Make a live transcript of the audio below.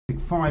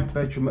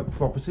5-bedroom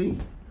property.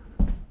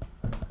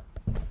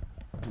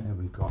 There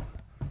we've got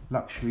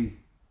luxury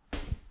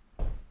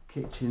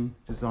kitchen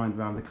designed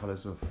around the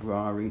colours of a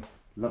Ferrari.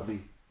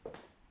 Lovely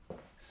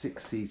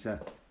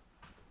 6-seater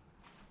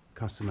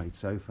custom made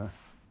sofa.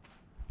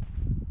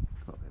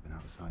 Got a bit of an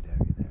outside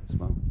area there as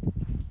well.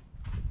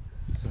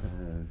 So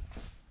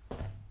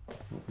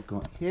what we've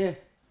got here.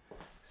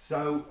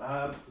 So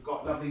we've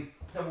got lovely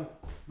double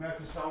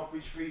American style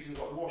fridge freezer. We've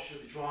got the washer,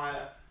 the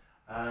dryer.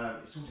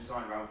 It's all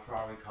designed around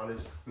Ferrari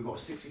colours. We've got a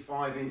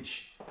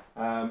 65-inch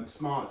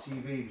smart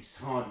TV, which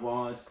is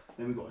hardwired.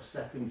 Then we've got a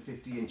second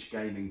 50-inch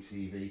gaming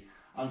TV.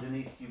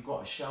 Underneath you've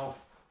got a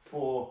shelf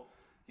for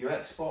your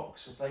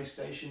Xbox or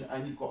PlayStation,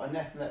 and you've got an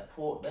Ethernet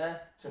port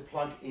there to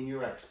plug in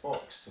your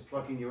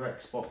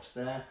Xbox,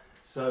 there.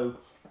 So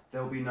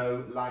there'll be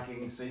no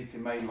lagging, so you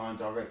can mainline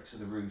direct to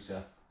the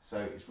router. So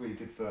it's really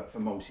good for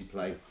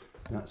multiplay.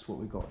 That's what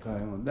we've got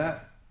going on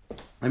there.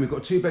 And we've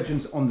got 2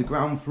 bedrooms on the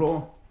ground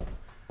floor.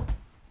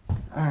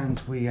 And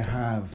we have